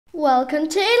Welcome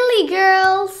to Italy,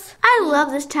 girls. I love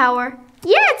this tower.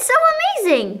 Yeah, it's so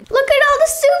amazing. Look at all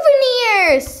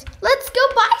the souvenirs. Let's go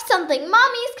buy something.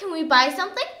 Mommies, can we buy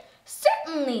something?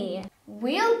 Certainly.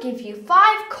 We'll give you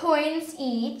 5 coins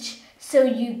each, so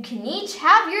you can each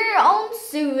have your own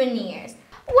souvenirs.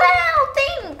 Wow,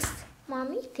 thanks.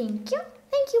 Mommy, thank you.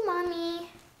 Thank you, Mommy.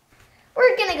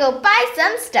 We're gonna go buy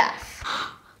some stuff.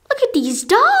 Look at these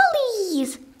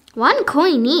dollies. 1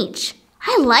 coin each.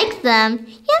 I like them.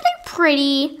 Yeah, they're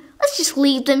pretty. Let's just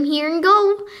leave them here and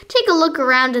go take a look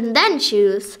around and then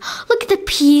choose. Look at the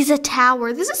Pisa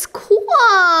Tower. This is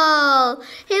cool.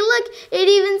 Hey, look, it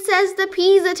even says the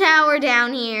Pisa Tower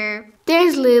down here.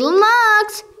 There's little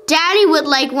mugs. Daddy would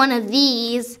like one of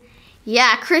these.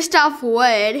 Yeah, Christoph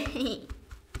would.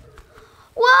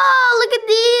 Whoa, look at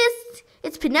this.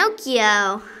 It's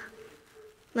Pinocchio.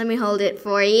 Let me hold it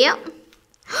for you.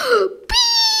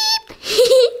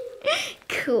 Beep!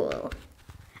 Cool.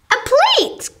 A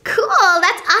plate! Cool,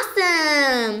 that's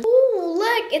awesome. Ooh,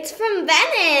 look, it's from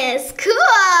Venice.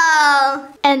 Cool.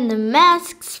 And the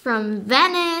masks from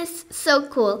Venice. So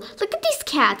cool. Look at these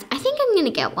cats. I think I'm gonna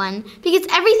get one because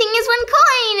everything is 1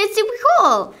 coin. It's super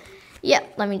cool.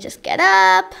 Yep, let me just get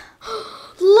up.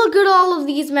 Look at all of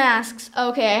these masks.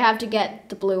 Okay, I have to get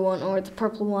the blue one or the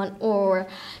purple one, or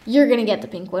you're gonna get the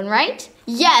pink one, right?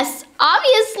 Yes,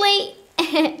 obviously.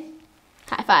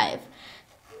 High five.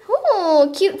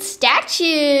 Oh, cute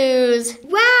statues.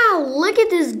 Wow, look at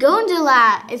this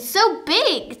gondola. It's so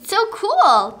big. It's so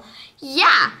cool.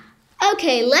 Yeah.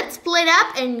 Okay, let's split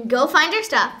up and go find our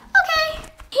stuff. Okay.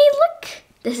 Hey, look.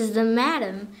 This is the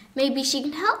madam. Maybe she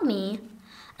can help me.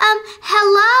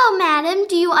 Hello, madam.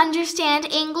 Do you understand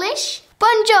English?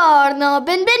 Buongiorno,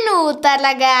 benvenuta,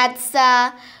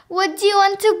 ragazza. What do you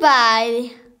want to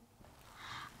buy?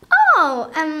 Oh,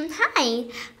 hi.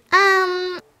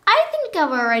 I think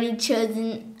I've already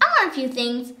chosen. I want a few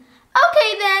things.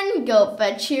 Okay, then, go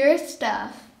fetch your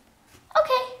stuff.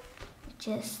 Okay.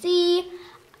 Just see.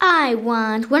 I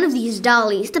want one of these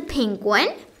dollies, the pink one.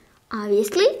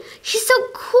 Obviously. She's so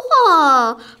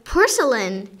cool.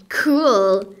 Porcelain.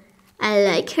 Cool. I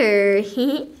like her.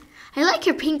 I like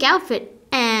her pink outfit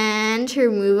and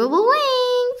her movable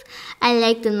wings. I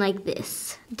like them like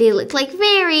this. They look like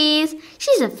fairies.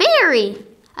 She's a fairy.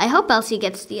 I hope Elsie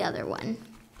gets the other one.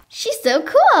 She's so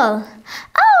cool. Oh,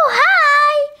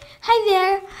 hi. Hi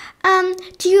there.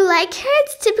 Do you like her?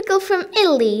 It's typical from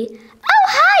Italy. Oh,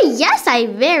 hi. Yes, I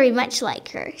very much like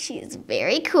her. She is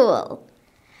very cool.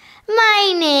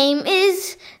 My name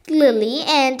is Lily,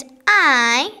 and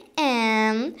I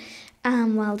am,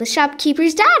 the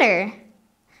shopkeeper's daughter.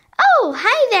 Oh,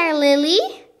 hi there,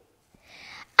 Lily.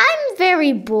 I'm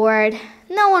very bored.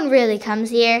 No one really comes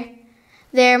here.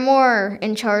 They're more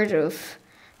in charge of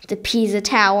the Pisa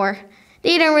Tower.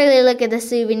 They don't really look at the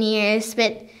souvenirs,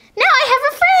 but now I have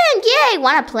a friend. Yay,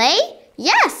 want to play?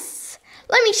 Yes.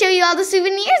 Let me show you all the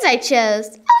souvenirs I chose.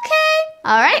 Okay.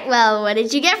 All right, well, what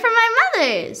did you get from my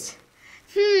mother's?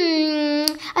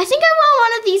 I think I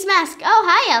want one of these masks. Oh,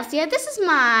 hi, Elsia. This is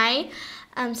my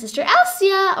sister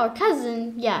Elsia, or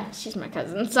cousin. Yeah, she's my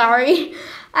cousin. Sorry.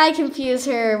 I confuse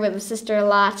her with a sister a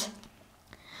lot.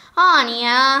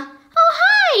 Anya. Oh,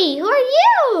 hi. Who are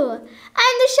you?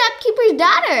 I'm the shopkeeper's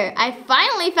daughter. I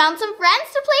finally found some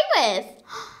friends to play with.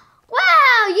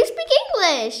 Wow, you speak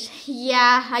English.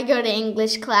 Yeah, I go to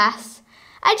English class.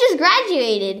 I just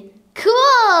graduated.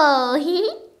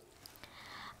 Cool.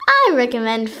 I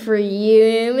recommend for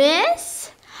you,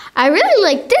 miss. I really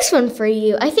like this one for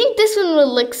you. I think this one would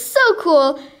look so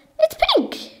cool. It's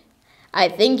pink. I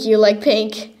think you like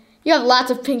pink. You have lots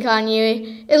of pink on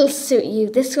you. It'll suit you.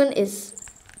 This one is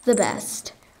the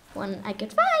best one I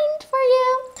could find for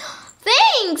you.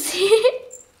 Thanks.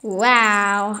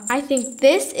 Wow, I think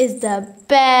this is the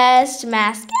best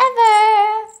mask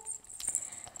ever.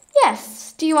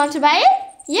 Yes, do you want to buy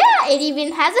it? Yeah, it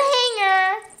even has a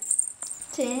hanger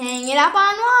to hang it up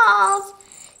on walls.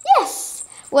 Yes.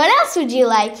 What else would you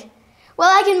like? Well,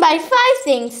 I can buy 5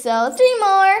 things, so 3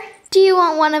 more. Do you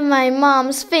want one of my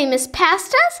mom's famous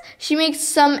pastas? She makes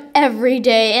some every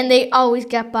day, and they always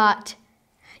get bought.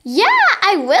 Yeah,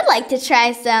 I would like to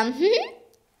try some.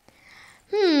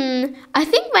 I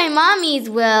think my mommies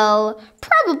will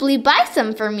probably buy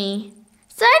some for me,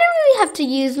 so I don't really have to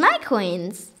use my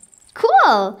coins.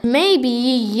 Cool. Maybe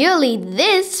you'll eat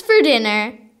this for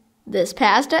dinner. This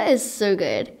pasta is so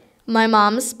good. My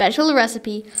mom's special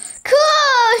recipe.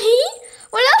 Cool!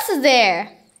 What else is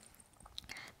there?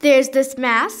 There's this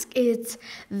mask. It's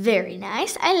very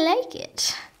nice. I like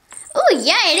it. Oh,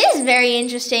 yeah, it is very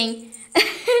interesting.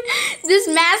 This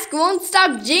mask won't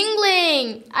stop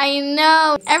jingling. I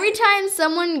know. Every time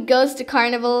someone goes to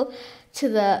carnival, to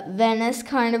the Venice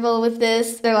carnival with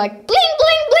this, they're like bling,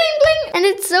 bling, bling, bling. And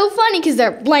it's so funny because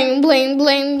they're bling, bling,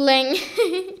 bling, bling.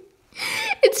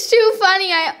 It's too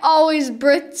funny. I always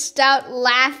burst out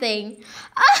laughing.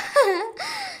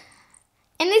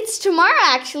 And it's tomorrow,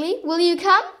 actually. Will you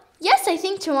come? Yes, I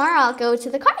think tomorrow I'll go to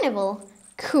the carnival.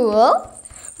 Cool.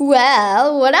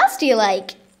 Well, what else do you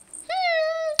like?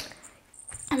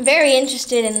 I'm very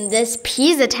interested in this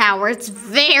Pisa Tower. It's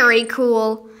very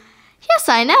cool. Yes,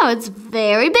 I know. It's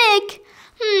very big.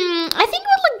 I think it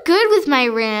would look good with my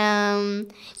room.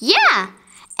 Yeah,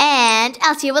 and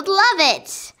Elsa would love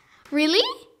it. Really?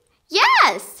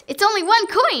 Yes. It's only 1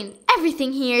 coin.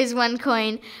 Everything here is 1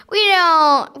 coin. We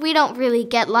don't really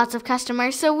get lots of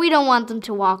customers, so we don't want them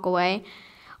to walk away.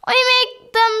 We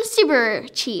make them super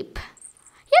cheap.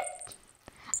 Yep.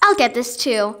 I'll get this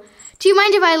too. Do you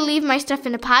mind if I leave my stuff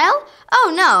in a pile?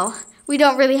 Oh, no. We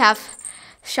don't really have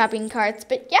shopping carts,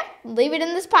 but yeah, leave it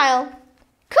in this pile.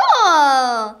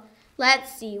 Cool.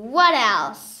 Let's see, what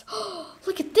else?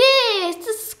 Look at this.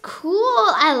 This is cool.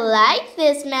 I like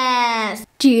this mask.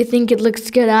 Do you think it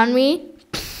looks good on me?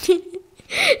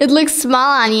 It looks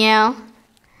small on you.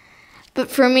 But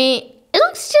for me, it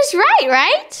looks just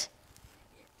right?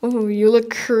 Oh, you look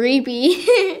creepy.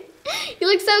 You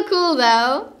look so cool,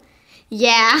 though.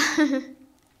 Yeah.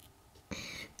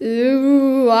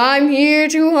 Ooh, I'm here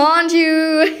to haunt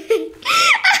you.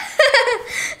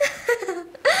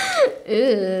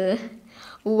 Ugh.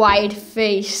 White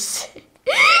face.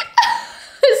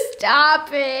 Stop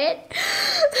it.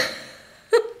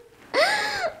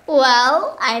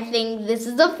 Well, I think this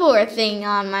is the 4th thing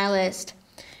on my list.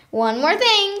 One more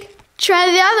thing.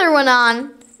 Try the other one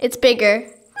on. It's bigger.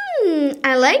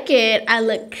 I like it. I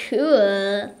look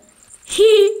cool.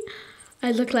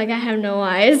 I look like I have no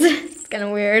eyes. It's kind of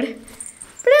weird.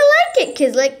 But I like it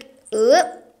because, like, whoop,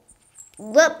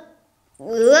 whoop,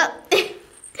 whoop.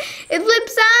 It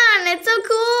flips on. It's so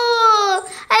cool.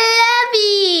 I love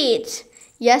it.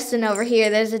 Yes, and over here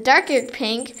there's a darker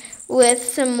pink with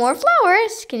some more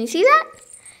flowers. Can you see that?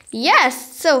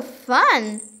 Yes, so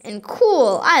fun and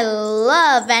cool. I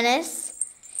love Venice.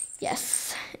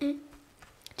 Yes.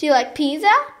 Do you like Pisa?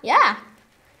 Yeah.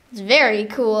 It's very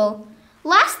cool.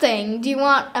 Last thing, do you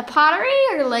want a pottery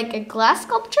or like a glass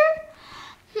sculpture?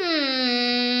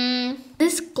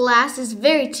 This glass is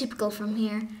very typical from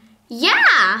here.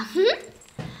 Yeah.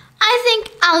 I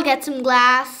think I'll get some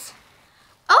glass.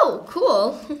 Oh,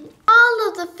 cool. All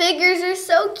of the figures are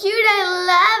so cute. I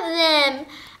love them.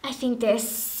 I think they're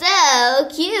so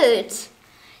cute.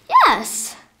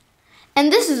 Yes.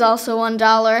 And this is also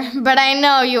 $1, but I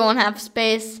know you won't have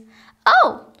space.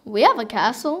 Oh, we have a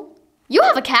castle. You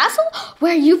have a castle?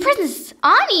 Where are you, Princess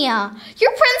Anya?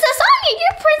 You're Princess Anya!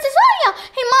 You're Princess Anya!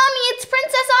 Hey, Mommy, it's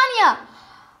Princess Anya!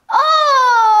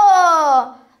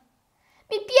 Oh!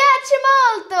 Mi piace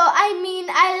molto!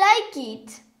 I like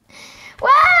it. Wow,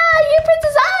 you're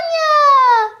Princess Anya!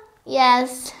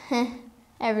 Yes,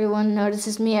 everyone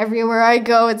notices me everywhere I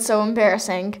go. It's so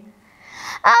embarrassing.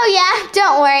 Oh, yeah,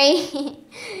 don't worry.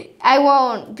 I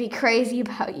won't be crazy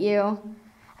about you.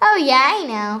 Oh, yeah, I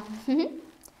know.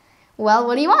 Well,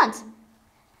 what do you want?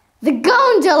 The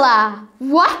gondola!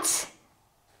 What?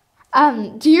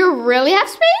 Do you really have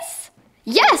space?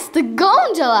 Yes, the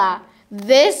gondola!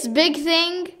 This big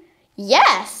thing?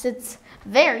 Yes, it's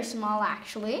very small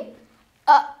actually.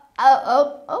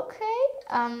 Okay.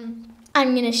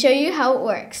 I'm gonna show you how it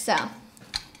works. So,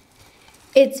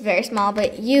 it's very small,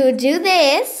 but you do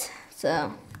this.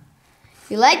 So,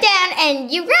 you lie down and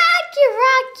you rock.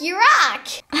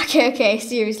 Okay,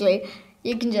 seriously.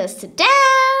 You can just sit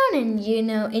down and,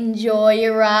 enjoy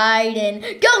your ride and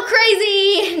go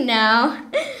crazy. No,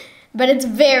 but it's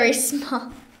very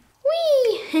small.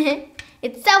 Whee!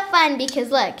 It's so fun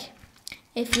because, look,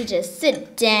 if you just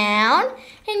sit down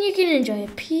and you can enjoy a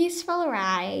peaceful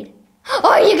ride.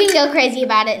 Or you can go crazy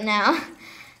about it now.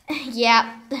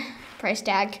 Yeah, price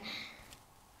tag.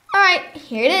 All right,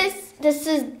 here it is. This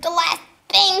is the last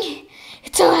thing.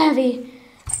 It's so heavy.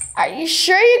 Are you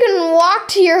sure you can walk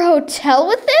to your hotel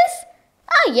with this?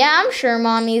 Oh, yeah, I'm sure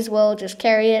mommies will just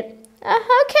carry it.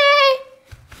 Okay.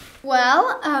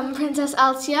 Well, Princess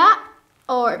Elsa,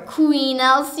 or Queen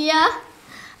Elsa.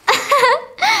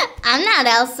 I'm not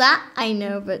Elsa. I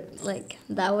know, but,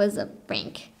 that was a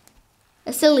prank.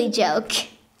 A silly joke.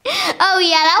 Oh,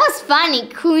 yeah, that was funny.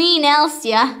 Queen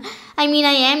Elsa. I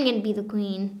am going to be the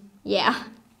queen. Yeah.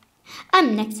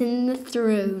 I'm next in the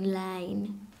throne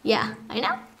line. Yeah, I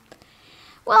know.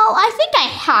 Well, I think I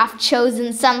have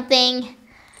chosen something.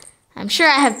 I'm sure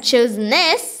I have chosen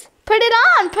this. Put it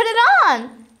on, put it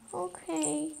on.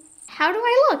 Okay. How do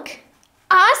I look?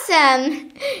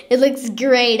 Awesome. It looks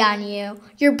great on you.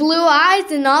 Your blue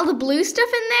eyes and all the blue stuff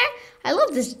in there. I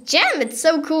love this gem. It's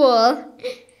so cool.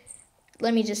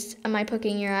 Let me just, am I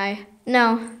poking your eye?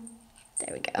 No.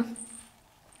 There we go.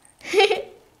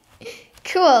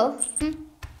 Cool.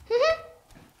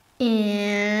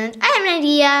 And I have an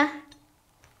idea.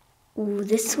 Ooh,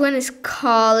 this one is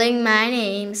calling my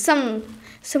name. Some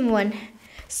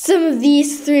of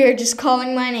these three are just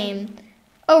calling my name.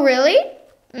 Oh, really?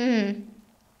 I'm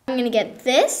gonna get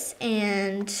this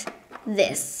and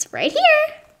this right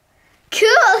here.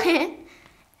 Cool.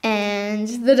 And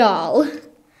the doll.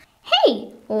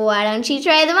 Hey, why don't you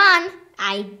try them on?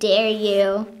 I dare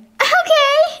you.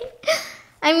 Okay.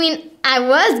 I mean, I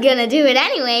was gonna do it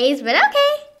anyways, but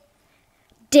okay.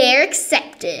 Dare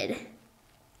accepted.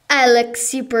 I look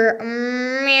super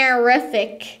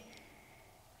mirific.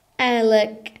 I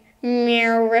look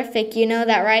mirific, you know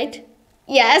that, right?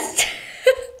 Yes.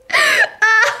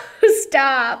 Oh,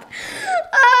 stop.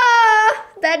 Oh,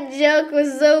 that joke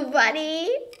was so funny.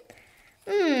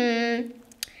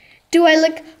 Do I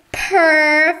look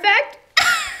perfect?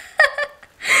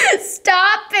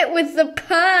 Stop it with the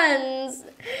puns.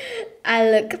 I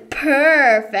look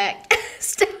perfect.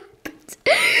 Stop it.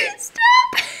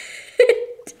 Stop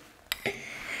it.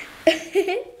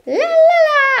 La la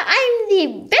la, I'm the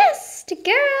best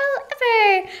girl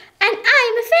ever, and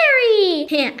I'm a fairy.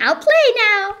 I'll play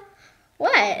now.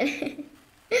 What?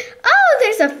 Oh,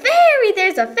 there's a fairy,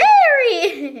 there's a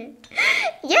fairy.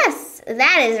 Yes,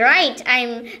 that is right.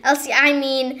 I'm Elsie,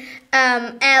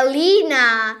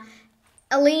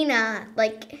 Alina,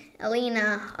 like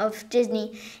Alina of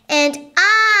Disney. And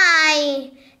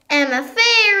I am a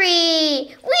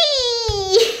fairy.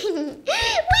 Whee! Whee!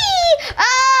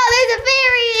 Oh, there's a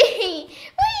fairy.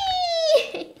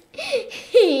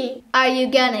 Whee! Are you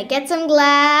gonna get some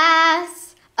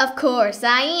glass? Of course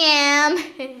I am.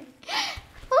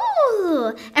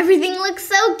 Ooh, everything looks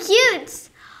so cute.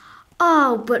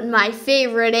 Oh, but my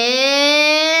favorite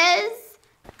is...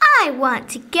 I want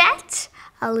to get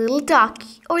a little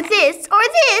doggy, or this, or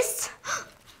this.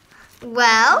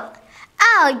 Well,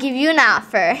 I'll give you an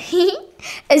offer.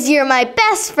 As you're my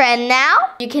best friend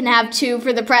now, you can have 2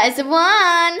 for the price of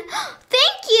 1.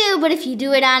 Thank you, but if you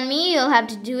do it on me, you'll have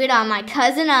to do it on my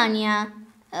cousin Anya.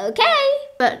 Okay.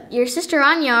 But your sister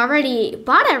Anya already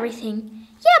bought everything.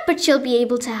 Yeah, but she'll be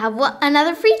able to have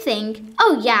another free thing.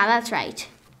 Oh, yeah, that's right.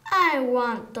 I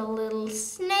want the little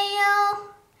snail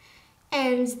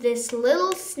and this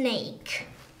little snake.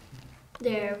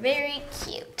 They're very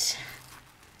cute.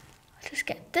 I'll just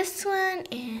get this one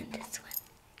and this one.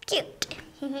 Cute.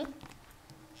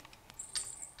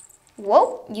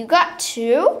 Whoa, you got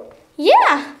 2?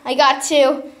 Yeah, I got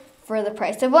 2 for the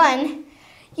price of 1.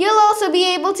 You'll also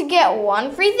be able to get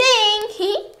 1 free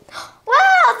thing.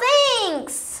 Wow,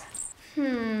 thanks.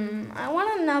 I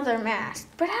want another mask,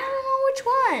 but I don't know which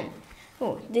one.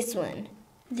 Oh, this one.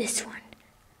 This one.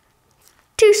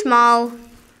 Too small.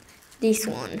 This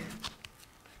one.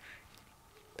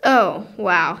 Oh,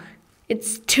 wow.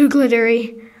 It's too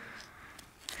glittery.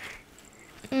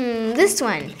 This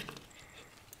one.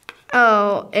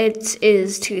 Oh, it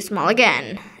is too small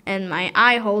again, and my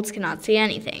eye holes cannot see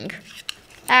anything.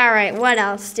 All right, what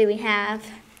else do we have?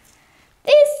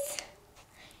 This.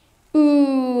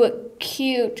 Ooh,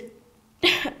 cute.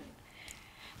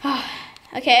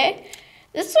 Okay,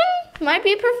 this one might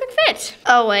be a perfect fit.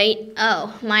 Oh, wait.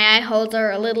 Oh, my eye holes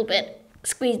are a little bit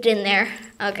squeezed in there.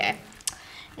 Okay.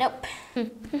 Nope.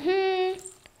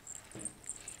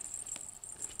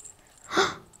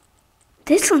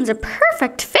 This one's a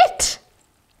perfect fit.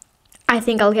 I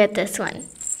think I'll get this one.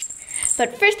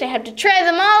 But first I have to try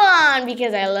them all on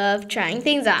because I love trying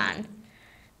things on.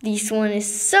 This one is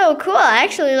so cool. I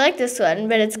actually like this one,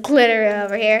 but it's glittery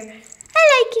over here. I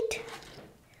like it.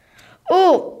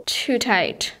 Oh, too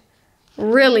tight.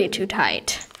 Really too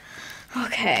tight.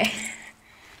 Okay.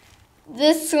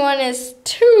 This one is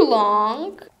too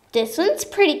long. This one's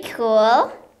pretty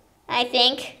cool, I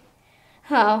think.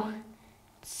 Oh,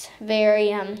 it's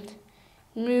very,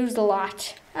 moves a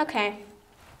lot. Okay.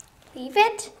 Leave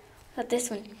it. But this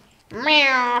one.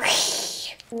 Meow.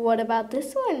 What about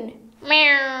this one?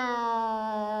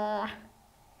 Meow.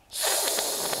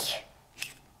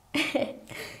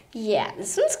 Yeah,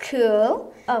 this one's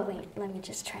cool. Oh, wait, let me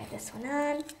just try this one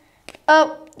on.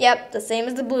 Oh, yep, the same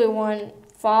as the blue one.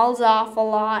 Falls off a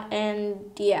lot,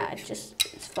 and yeah, it just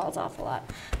falls off a lot.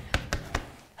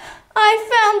 I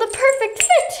found the perfect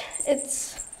fit.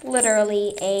 It's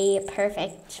literally a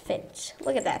perfect fit.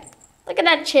 Look at that. Look at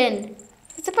that chin.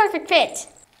 It's a perfect fit.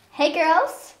 Hey,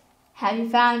 girls. Have you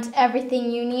found everything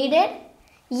you needed?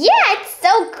 Yeah, it's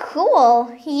so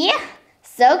cool. Yeah,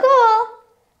 so cool.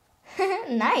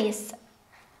 Nice.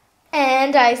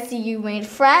 And I see you made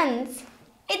friends.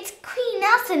 It's Queen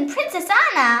Elsa and Princess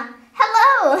Anna.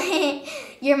 Hello.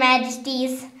 Your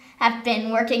Majesties. I've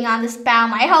been working on this bow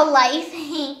my whole life.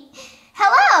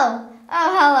 Hello.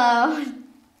 Oh, hello.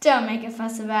 Don't make a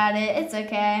fuss about it. It's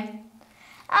okay.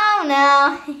 Oh,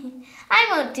 no. I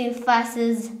won't do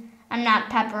fusses. I'm not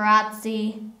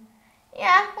paparazzi.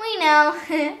 Yeah, we know.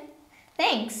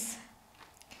 Thanks.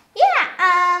 Yeah,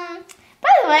 by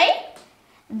the way,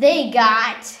 they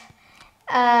got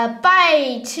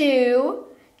buy two,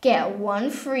 get one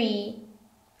free.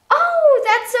 Oh,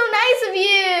 that's so nice of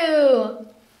you.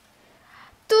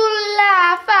 Tu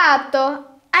l'hai fatto.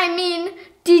 I mean,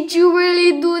 did you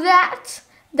really do that?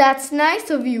 That's nice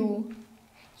of you.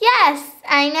 Yes,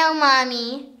 I know,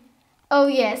 Mommy. Oh,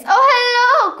 yes. Oh,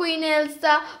 hello, Queen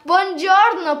Elsa.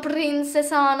 Buongiorno, Princess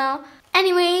Anna.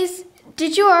 Anyways,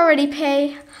 did you already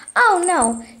pay? Oh,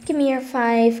 no. Give me your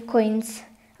 5 coins.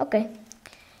 Okay.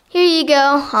 Here you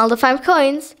go. All the 5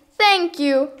 coins. Thank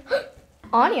you.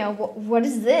 Anya, what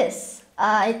is this?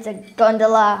 It's a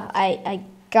gondola. I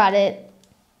got it.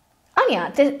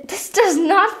 Anya, this does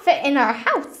not fit in our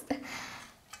house.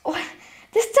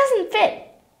 This doesn't fit.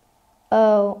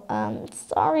 Oh,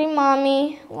 sorry,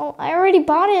 Mommy. Well, I already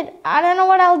bought it. I don't know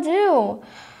what I'll do.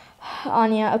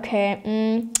 Anya, okay.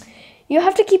 You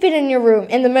have to keep it in your room,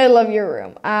 in the middle of your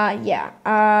room. Yeah.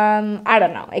 I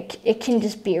don't know. It can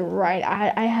just be right.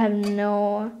 I have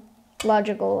no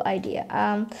logical idea.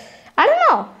 I don't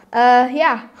know.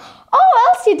 Yeah.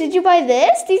 Oh, Elsie, did you buy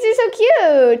this? These are so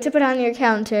cute to put on your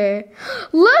counter.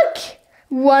 Look!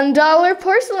 $1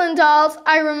 porcelain dolls.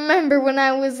 I remember when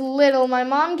I was little, my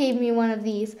mom gave me one of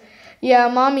these. Yeah,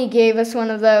 Mommy gave us one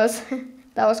of those.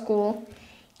 That was cool.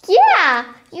 Yeah,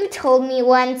 you told me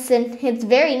once, and it's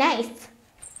very nice.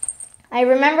 I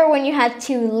remember when you had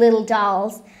 2 little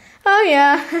dolls. Oh,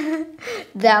 yeah.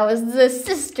 That was the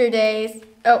sister days.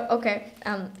 Oh, okay.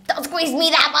 Don't squeeze me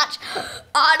that much.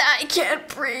 Anna, I can't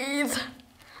breathe.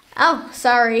 Oh,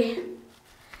 sorry.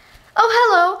 Oh,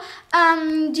 hello.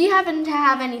 Do you happen to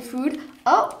have any food?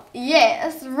 Oh,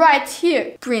 yes, right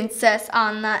here. Princess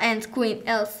Anna and Queen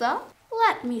Elsa.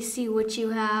 Let me see what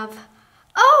you have.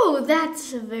 Oh,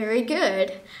 that's very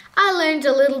good. I learned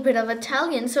a little bit of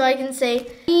Italian, so I can say,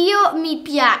 Io mi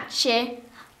piace.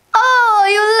 Oh,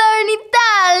 you learn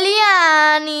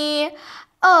Italiani.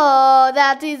 Oh,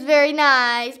 that is very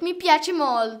nice. Mi piace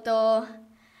molto.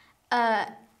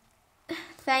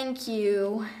 Thank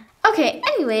you. Okay,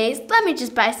 anyways, let me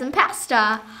just buy some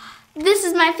pasta. This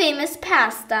is my famous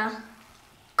pasta.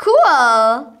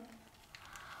 Cool.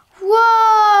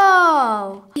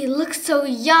 Whoa. It looks so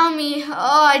yummy.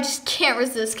 Oh, I just can't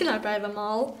resist. Can I buy them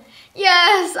all?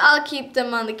 Yes, I'll keep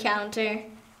them on the counter.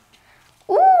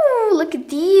 Ooh, look at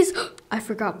these. I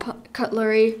forgot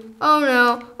cutlery. Oh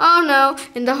no, oh no.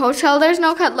 In the hotel there's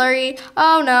no cutlery.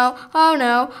 Oh no, oh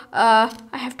no.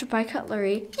 I have to buy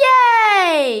cutlery.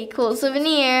 Yay! Cool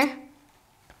souvenir.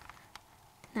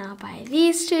 Now I'll buy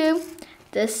these 2.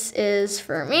 This is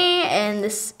for me, and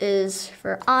this is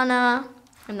for Anna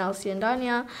and Elsa and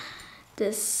Anna.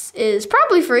 This is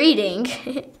probably for eating.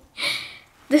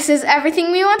 This is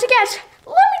everything we want to get.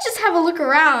 Let me just have a look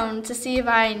around to see if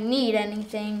I need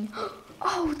anything.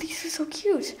 Oh, these are so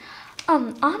cute.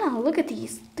 Anna, look at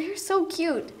these. They're so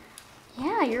cute.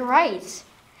 Yeah, you're right.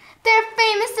 They're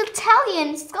famous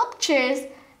Italian sculptures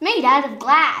made out of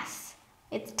glass.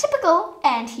 It's typical,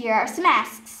 and here are some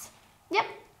masks. Yep.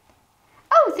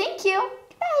 Oh, thank you.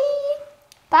 Bye.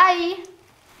 Bye.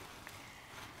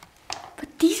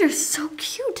 But these are so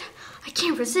cute. I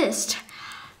can't resist.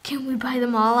 Can we buy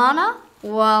them all, Anna?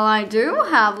 Well, I do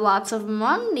have lots of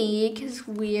money because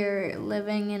we're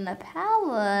living in a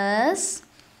palace.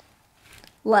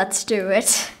 Let's do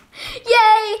it.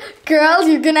 Yay! Girls,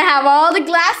 you're gonna have all the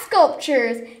glass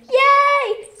sculptures.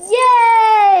 Yay!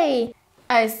 Yay!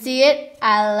 I see it,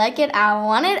 I like it, I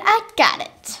want it, I got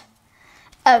it.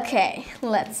 Okay,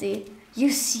 let's see.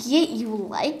 You see it, you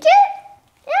like it?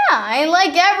 Yeah, I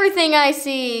like everything I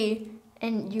see.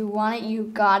 And you want it, you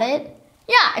got it?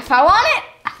 Yeah, if I want it,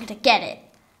 I'm gonna get it.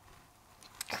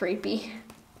 Creepy.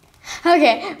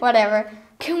 Okay, whatever.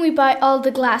 Can we buy all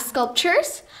the glass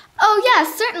sculptures? Oh yeah,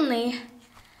 certainly.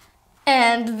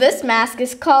 And this mask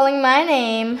is calling my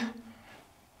name.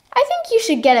 I think you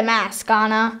should get a mask,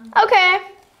 Anna. Okay.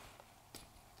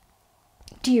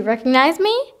 Do you recognize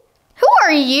me? Who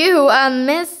are you,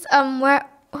 Miss,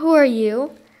 who are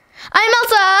you? I'm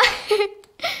Elsa!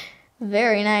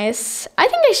 Very nice. I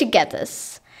think I should get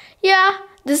this. Yeah,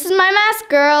 this is my mask,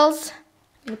 girls.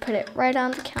 I'm gonna put it right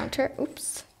on the counter.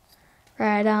 Oops.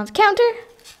 Right on the counter.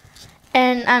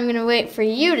 And I'm gonna wait for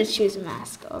you to choose a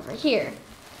mask over here.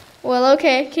 Well,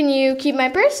 okay, can you keep my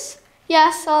purse?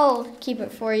 Yes, I'll keep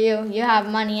it for you. You have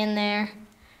money in there.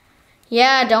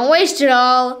 Yeah, don't waste it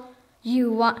all.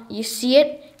 You see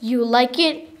it, you like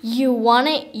it, you want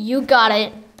it, you got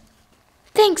it.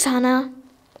 Thanks, Anna.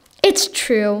 It's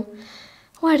true.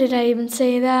 Why did I even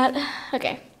say that?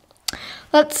 Okay,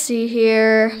 let's see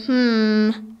here.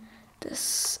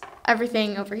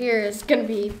 Everything over here is gonna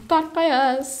be bought by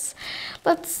us.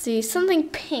 Let's see, something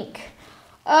pink.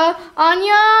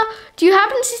 Anya, do you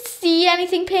happen to see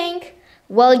anything pink?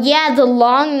 Well, yeah, the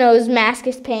long nose mask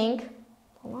is pink.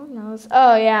 The long nose?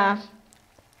 Oh, yeah.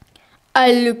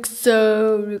 I look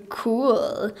so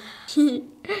cool.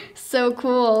 So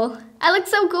cool. I look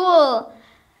so cool.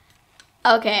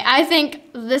 Okay, I think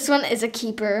this one is a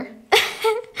keeper.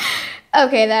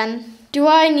 Okay, then. Do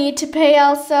I need to pay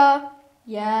Elsa?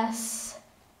 Yes.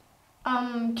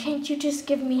 Can't you just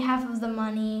give me half of the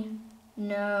money?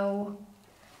 No.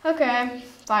 Okay,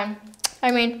 fine.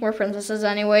 I mean, we're princesses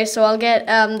anyway, so I'll get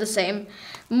the same.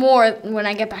 More when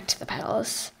I get back to the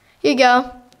palace. Here you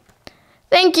go.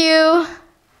 Thank you.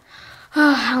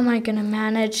 Oh, how am I gonna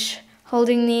manage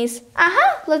holding these?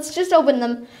 Let's just open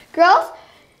them. Girls,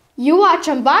 you watch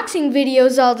unboxing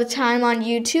videos all the time on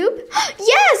YouTube?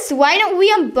 Yes, why don't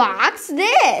we unbox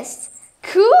this?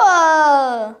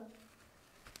 Cool.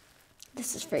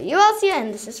 This is for you, Elsa,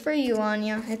 and this is for you,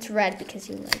 Anya. It's red because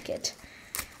you like it.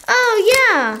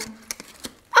 Oh, yeah.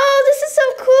 Oh, this is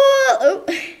so cool. Oh,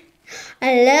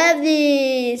 I love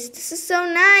this. This is so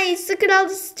nice. Look at all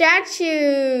the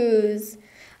statues.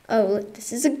 Oh, look,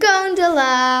 this is a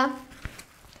gondola.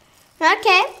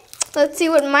 Okay, let's see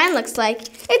what mine looks like.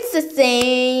 It's the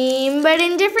same, but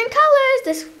in different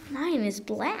colors. Mine is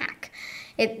black.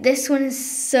 This one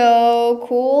is so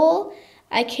cool.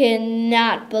 I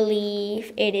cannot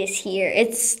believe it is here.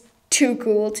 It's too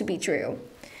cool to be true.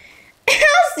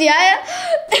 Elsa,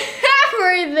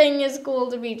 everything is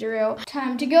cool to be true.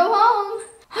 Time to go home.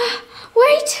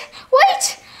 Wait.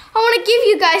 I want to give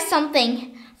you guys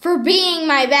something for being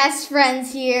my best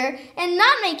friends here and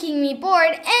not making me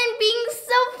bored and being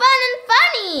so fun and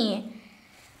funny.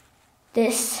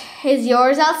 This is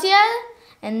yours, Elsa,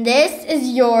 and this is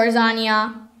yours,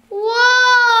 Anya.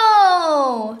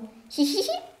 Whoa!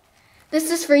 This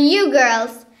is for you,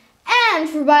 girls. And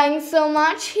for buying so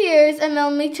much, here's a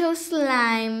Melmito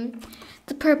slime.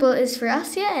 The purple is for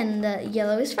Elsa and the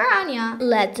yellow is for Anya.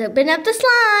 Let's open up the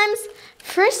slimes.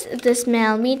 First, this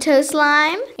Melmito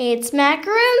slime. It's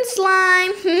macaroon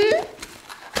slime.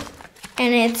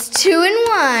 And it's 2 in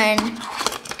 1.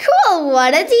 Cool,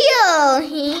 what a deal.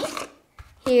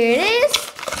 Here it is.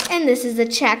 And this is a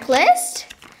checklist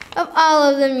of all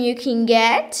of them you can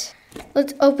get.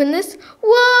 Let's open this.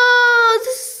 Whoa, this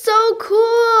is so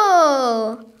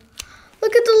cool.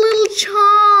 Look at the little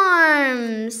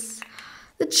charms.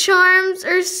 The charms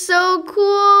are so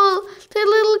cool. They're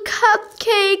little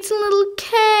cupcakes and little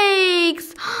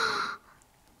cakes.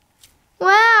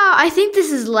 Wow, I think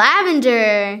this is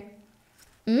lavender.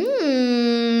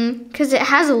 Because it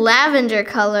has a lavender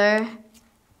color.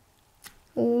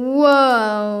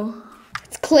 Whoa.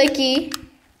 It's clicky.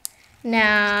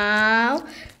 Now,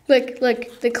 look,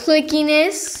 the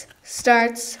clickiness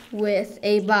starts with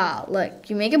a ball.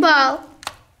 Look, you make a ball.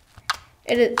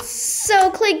 And it's so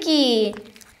clicky.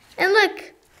 And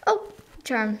look, oh,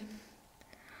 charm.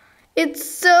 It's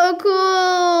so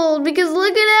cool because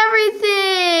look at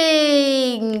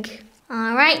everything.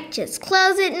 All right, just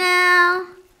close it now.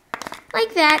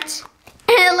 Like that.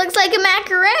 And it looks like a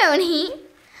macaroon.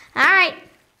 All right,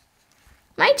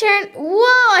 my turn.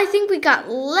 Whoa, I think we got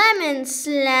lemon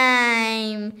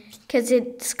slime because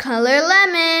it's color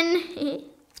lemon.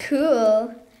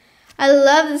 Cool. I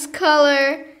love this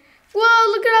color.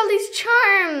 Whoa, look at all these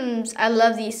charms. I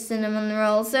love these cinnamon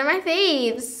rolls. They're my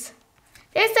faves.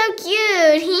 They're so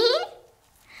cute.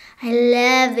 I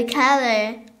love the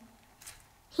color.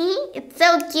 It's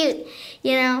so cute.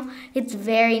 You know, it's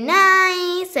very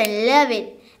nice. I love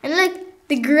it. And look,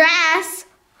 the grass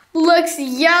looks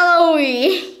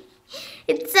yellowy.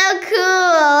 It's so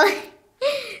cool.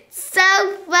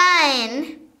 So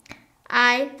fun.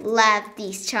 I love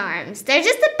these charms. They're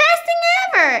just the best thing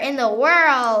ever in the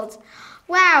world.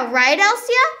 Wow, right,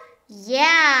 Elsa?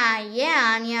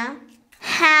 Yeah, Anya.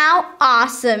 How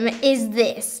awesome is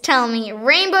this? Tell me,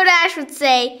 Rainbow Dash would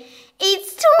say,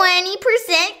 it's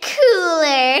 20%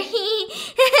 cooler.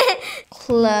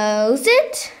 Close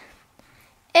it.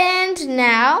 And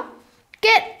now,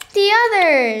 get the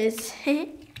others.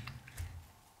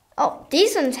 Oh,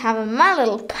 these ones have a My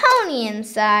Little Pony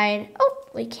inside. Oh,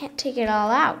 we can't take it all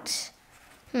out.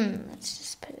 Let's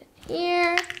just put it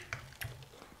here.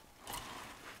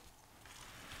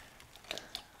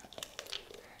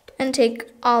 And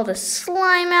take all the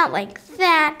slime out like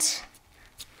that.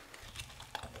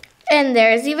 And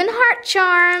there's even heart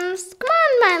charms. Come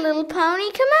on, My Little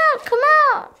Pony, come out, come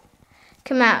out.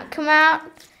 Come out, come out.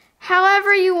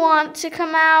 However you want to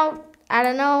come out. I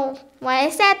don't know why I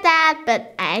said that,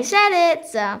 but I said it,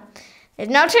 so there's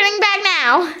no turning back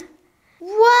now.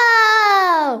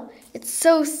 Whoa! It's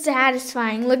so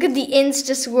satisfying. Look at the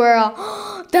Insta swirl.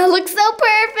 That looks so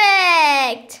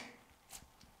perfect.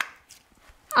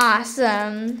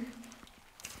 Awesome.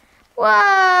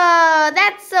 Whoa,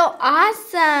 that's so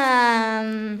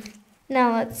awesome.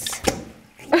 Now let's,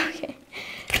 okay.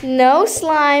 No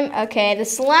slime. Okay, the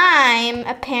slime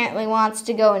apparently wants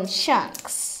to go in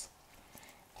chunks.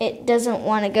 It doesn't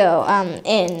want to go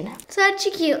in. Such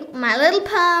a cute My Little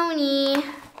Pony.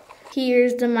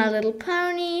 Here's the My Little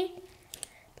Pony.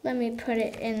 Let me put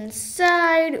it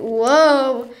inside.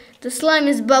 Whoa, the slime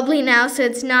is bubbly now, so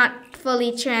it's not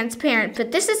fully transparent,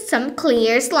 but this is some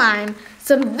clear slime.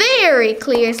 Some very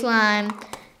clear slime.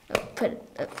 Put it,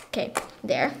 okay,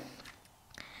 there.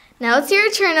 Now it's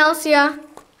your turn, Elsa.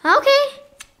 Okay.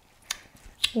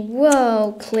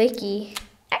 Whoa, clicky.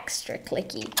 Extra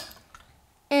clicky.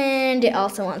 And it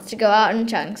also wants to go out in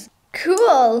chunks.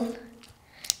 Cool.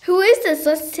 Who is this?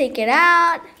 Let's take it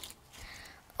out.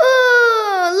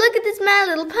 Oh, look at this My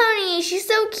Little Pony. She's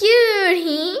so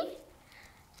cute.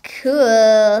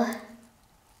 Cool.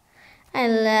 I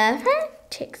love her.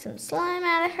 Take some slime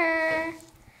out of her.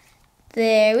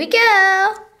 There we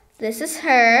go. This is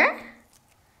her.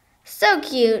 So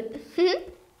cute.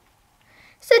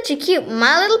 Such a cute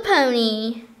My Little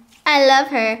Pony. I love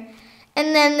her.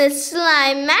 And then this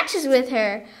slime matches with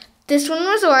her. This one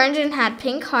was orange and had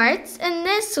pink hearts. And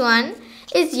this one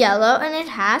is yellow and it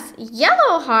has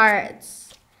yellow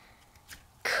hearts.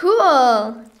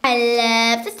 Cool. I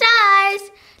love the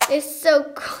stars. They're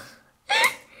so cool.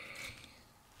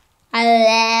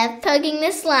 I love poking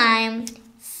the slime.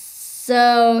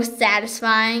 So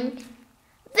satisfying.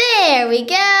 There we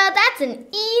go. That's an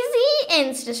easy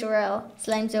Insta swirl.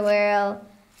 Slime swirl.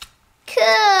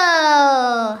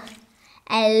 Cool.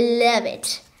 I love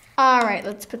it. All right,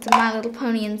 let's put the My Little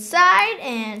Pony inside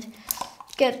and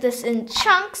get this in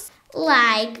chunks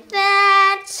like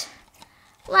that.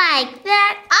 Like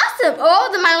that. Awesome. Oh,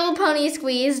 the My Little Pony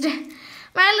squeezed.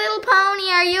 My Little Pony,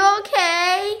 are you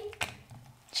okay?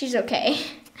 She's okay.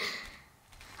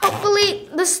 Hopefully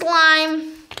the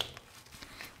slime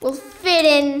will fit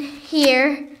in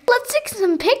here. Let's take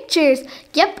some pictures.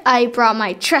 Yep, I brought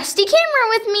my trusty camera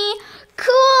with me.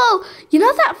 Cool. You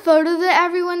know that photo that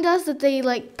everyone does that they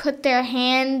like put their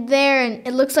hand there and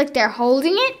it looks like they're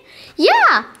holding it?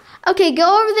 Yeah. Okay,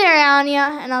 go over there,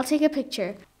 Anya, and I'll take a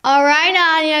picture. All right,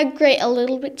 Anya. Great. A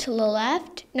little bit to the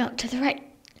left. No, to the right.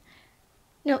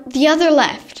 No, the other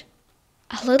left.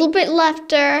 A little bit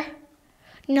lefter.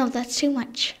 No, that's too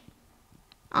much.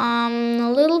 A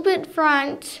little bit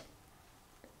front.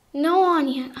 No,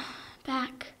 Anya.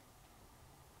 Back.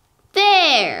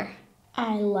 There.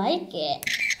 I like it.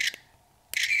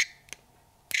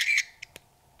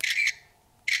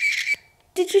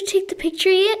 Did you take the picture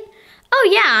yet? Oh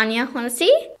yeah, Anya. Want to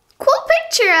see? Cool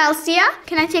picture, Elsa.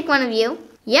 Can I take one of you?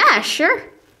 Yeah, sure.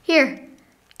 Here.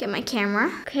 Get my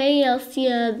camera. Okay,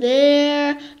 Elsa,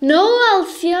 there. No,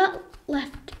 Elsa.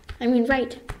 Left. I mean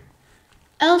right.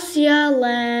 Elsa,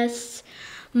 less.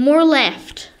 More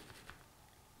left.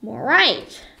 More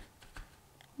right.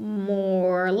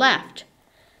 More left.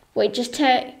 Wait, just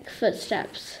take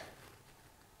footsteps.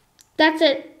 That's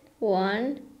it.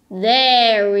 One.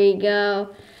 There we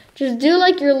go. Just do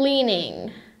like you're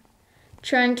leaning.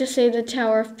 Trying to say the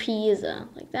Tower of Pisa.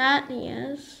 Like that,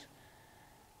 yes.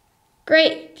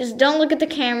 Great. Just don't look at the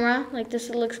camera. Like this,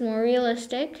 it looks more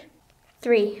realistic.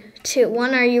 3, 2,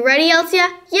 1. Are you ready, Elsa?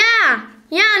 Yeah.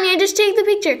 Yeah, Anya, just take the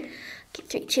picture. Okay,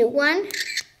 3, 2, 1.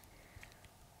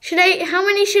 How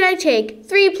many should I take?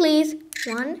 3, please.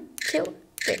 1, 2,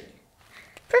 3.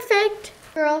 Perfect.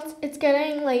 Girls, it's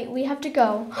getting late. We have to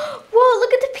go. Whoa,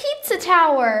 look at the pizza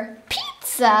tower.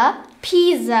 Pizza?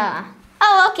 Pizza.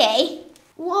 Oh, okay.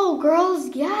 Whoa,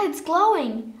 girls. Yeah, it's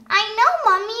glowing. I know,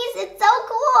 mummies. It's so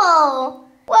cool.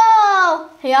 Whoa.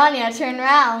 Hey, Anya, turn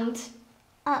around.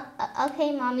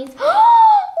 Okay, mommies.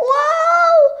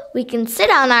 Whoa! We can sit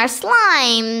on our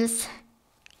slimes.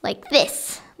 Like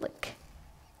this. Look.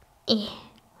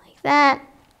 Like that.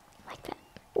 Like that.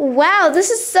 Wow, this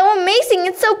is so amazing.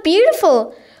 It's so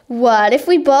beautiful. What if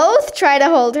we both try to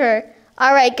hold her?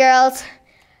 All right, girls.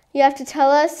 You have to tell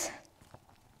us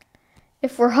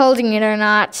if we're holding it or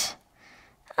not.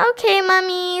 Okay,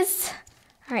 mummies.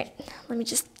 All right, let me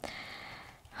just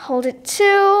hold it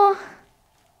too.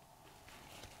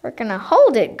 We're gonna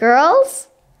hold it, girls.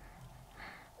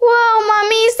 Whoa,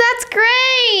 mummies, that's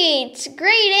great.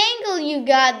 Great angle you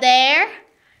got there.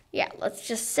 Yeah, let's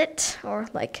just sit or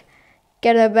like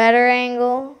get a better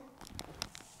angle.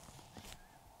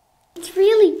 It's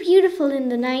really beautiful in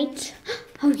the night.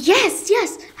 Oh, yes,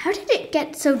 yes. How did it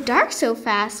get so dark so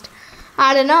fast?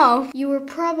 I don't know. You were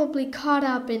probably caught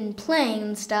up in playing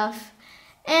and stuff,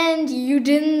 and you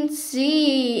didn't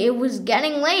see it was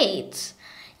getting late.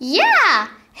 Yeah.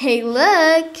 Hey,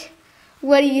 look.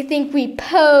 What do you think we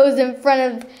pose in front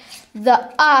of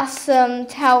the awesome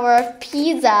Tower of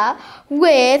Pisa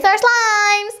with our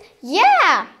slimes?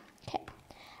 Yeah. Okay.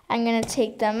 I'm going to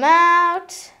take them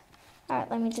out. All right,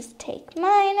 let me just take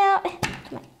mine out.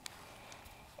 Come on.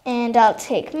 And I'll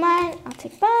take mine.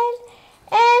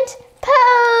 And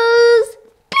pose.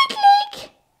 Click,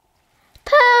 click.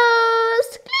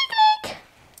 Pose. Click, click.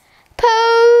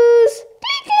 Pose.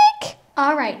 Click, click.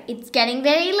 All right, it's getting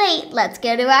very late. Let's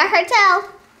go to our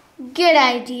hotel. Good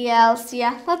idea,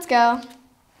 Elsa. Let's go.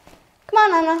 Come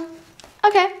on, Anna.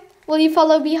 Okay. Will you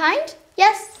follow behind?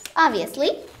 Yes,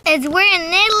 obviously. As we're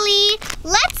in Italy,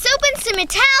 let's open some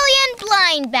Italian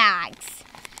blind bags.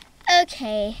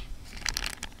 Okay.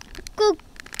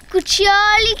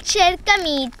 Cuccioli cerca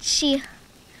amici.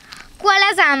 Qua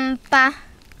la zampa.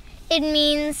 It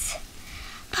means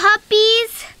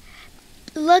puppies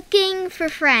looking for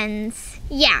friends.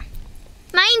 Yeah.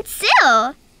 Mine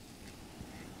too.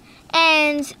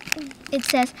 And it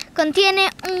says,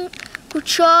 contiene un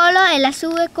cucciolo e la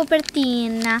sua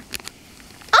copertina.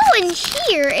 Oh, and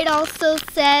here it also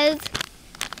says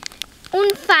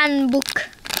un fan book,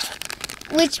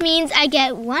 which means I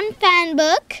get one fan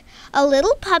book, a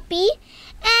little puppy,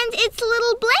 and its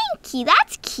little blankie.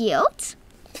 That's cute.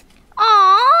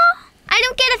 Aww, I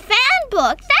don't get a fan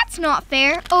book. That's not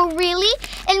fair. Oh, really?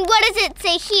 And what does it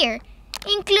say here?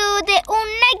 Include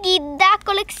una guida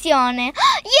collezione.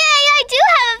 Yay, I do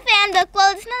have a fan book.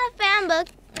 Well, it's not a fan book,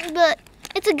 but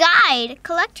it's a guide,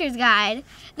 collector's guide.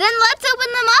 Then let's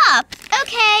open them up.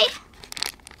 Okay.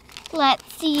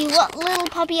 Let's see what little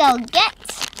puppy I'll get.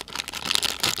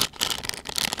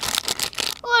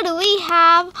 What do we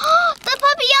have? The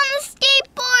puppy on the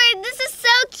skateboard. This is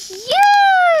so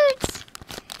cute.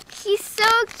 He's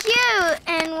so cute.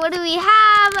 And what do we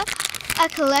have? A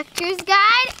collector's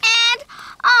guide and,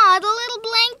 oh, the little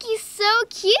blankie's so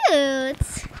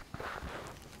cute.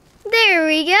 There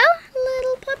we go,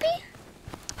 little puppy.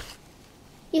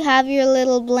 You have your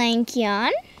little blankie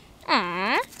on.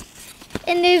 Aww.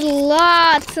 And there's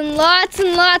lots and lots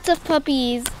and lots of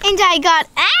puppies. And I got,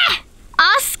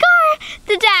 Oscar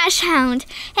the Dash Hound.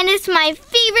 And it's my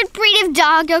favorite breed of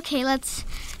dog. Okay, let's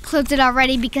close it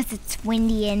already because it's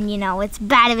windy and, you know, it's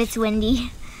bad if it's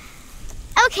windy.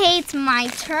 Okay, it's my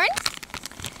turn.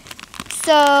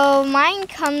 So mine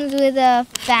comes with a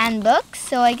fan book.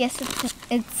 So I guess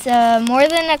it's more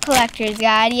than a collector's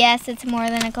guide. Yes, it's more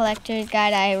than a collector's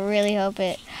guide. I really hope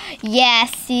it.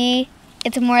 Yes, see?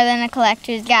 It's more than a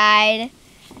collector's guide.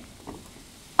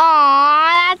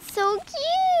 Aw, that's so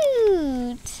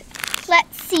cute.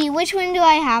 Let's see, which one do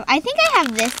I have? I think I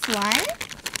have this one.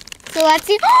 So let's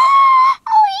see.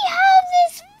 Oh, we have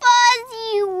this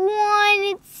fuzzy one.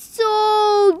 It's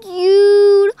so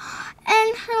cute.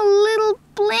 And her little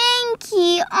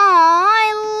blankie. Aw,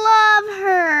 I love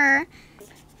her.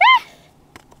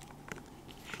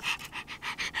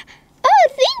 Oh,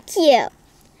 thank you.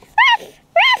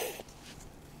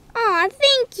 Aw,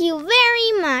 thank you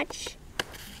very much.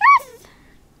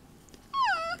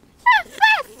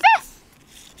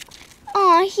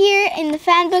 Aw, here in the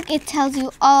fan book it tells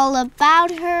you all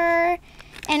about her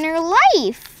and her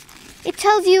life. It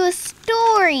tells you a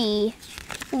story.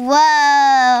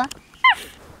 Whoa.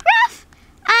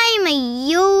 I'm a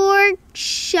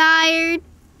Yorkshire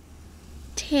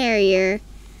Terrier.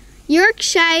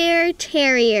 Yorkshire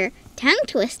Terrier. Tongue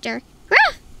twister.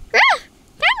 Ruff, ruff,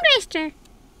 tongue twister.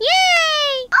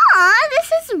 Yay! Aw,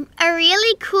 this is a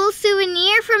really cool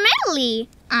souvenir from Italy.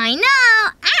 I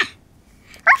know.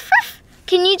 Ruff, ruff.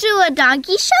 Can you do a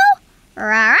doggy show?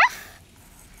 Ruff.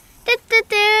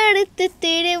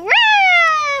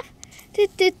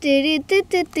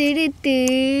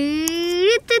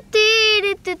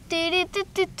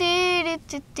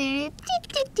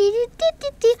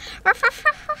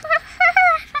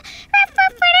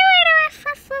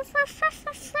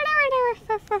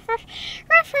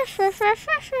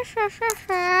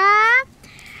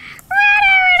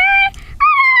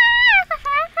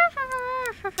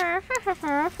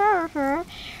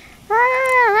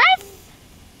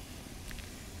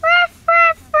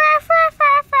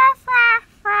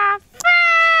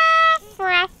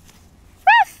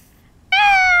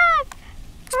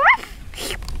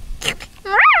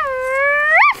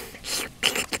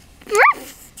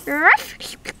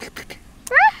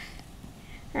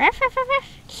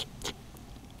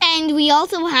 And we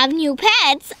also have new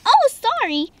pets. Oh,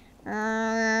 sorry.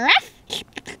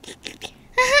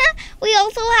 We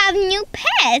also have new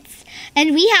pets.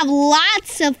 And we have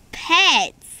lots of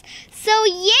pets. So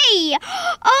yay.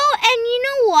 Oh, and you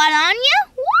know what, Anya?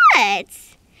 What?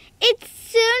 It's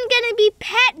soon gonna be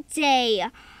Pet Day.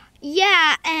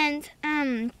 Yeah, and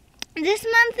this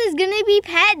month is gonna be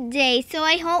Pet Day, so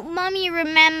I hope Mommy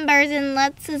remembers and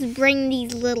lets us bring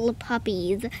these little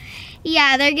puppies.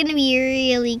 Yeah, they're gonna be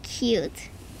really cute.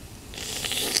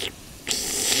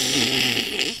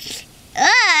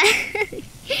 Ugh.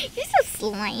 You're so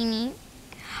slimy.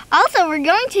 Also, we're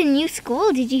going to a new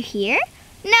school. Did you hear?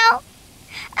 No?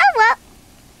 Oh well.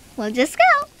 We'll just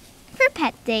go for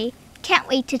Pet Day. Can't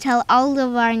wait to tell all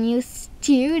of our new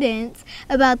students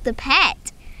about the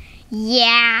pet.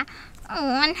 Yeah.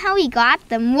 Oh, and how he got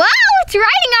them. Wow, it's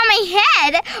riding on my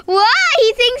head. Wow,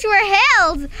 he thinks we're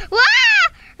hills. Wow.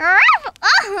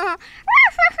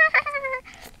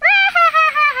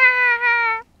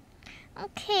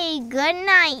 Okay, good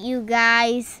night, you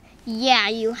guys. Yeah,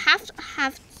 you have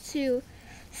to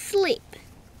sleep.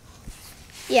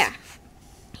 Yeah.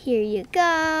 Here you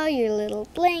go, your little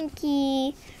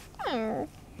blankie. And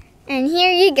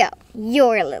here you go,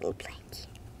 your little blankie.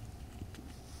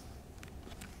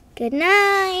 Good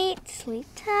night. Sleep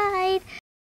tight.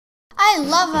 I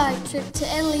love our trip to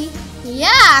Italy.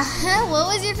 Yeah, what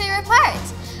was your favorite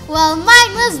part? Well,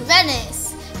 mine was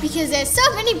Venice, because there's so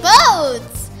many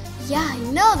boats. Yeah, I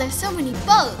know, there's so many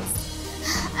boats.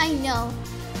 I know.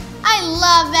 I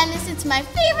love Venice, it's my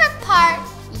favorite part.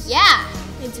 Yeah,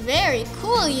 it's very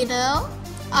cool, you know.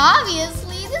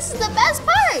 Obviously, this is the best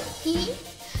part.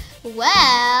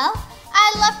 Well,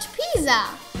 I loved Pisa.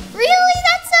 Really?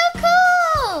 That's so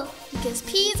cool! Because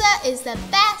Pisa is the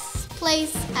best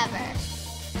place ever.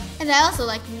 And I also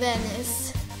like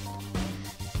Venice.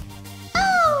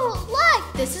 Oh,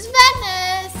 look, this is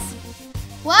Venice.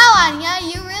 Wow, Anya,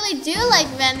 you really do like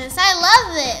Venice. I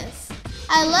love this.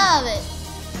 I love it.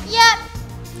 Yep.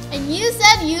 And you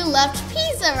said you loved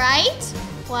Pisa, right?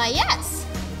 Why, yes.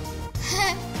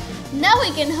 Now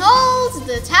we can hold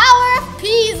the Tower of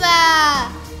Pisa.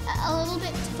 A little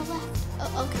bit to the left.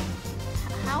 Oh, okay.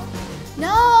 How?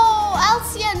 No,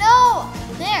 Elsa, no.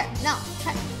 There, no.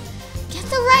 Try. Get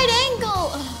the right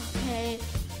angle. Okay.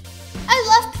 I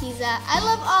love Pisa. I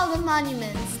love all the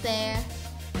monuments there.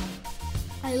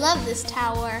 I love this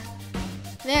tower.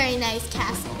 Very nice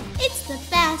castle. It's the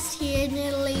best here in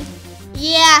Italy.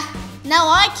 Yeah, now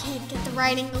I can't get the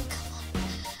right angle. Come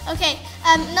on. Okay,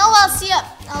 no, Elsa,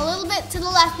 a little bit to the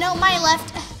left. No, my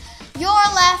left. Your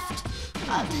left.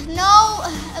 No,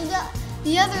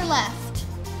 the other left.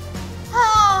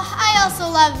 Oh, I also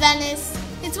love Venice.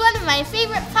 It's one of my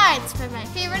favorite parts, but my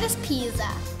favorite is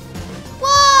Pisa.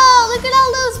 Whoa, look at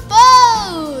all those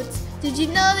boats. Did you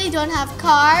know they don't have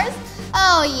cars?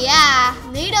 Oh yeah,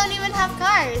 they don't even have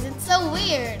cars. It's so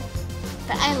weird.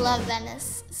 But I love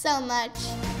Venice so much.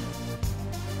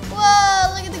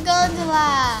 Whoa, look at the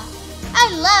gondola. I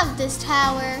love this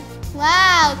tower.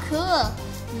 Wow, cool.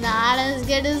 Not as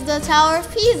good as the Tower of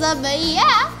Pisa, but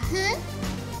yeah.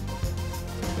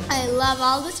 I love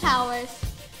all the towers.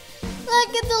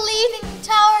 Look at the leaning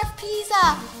Tower of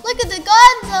Pisa. Look at the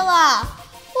gondola.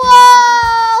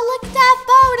 Whoa, look at that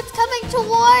boat. It's coming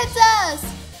towards us.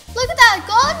 Look at that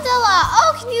gondola.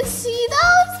 Oh, can you see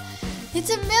those? It's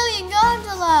 1,000,000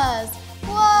 gondolas.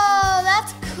 Whoa,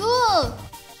 that's cool.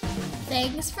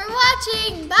 Thanks for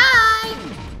watching. Bye.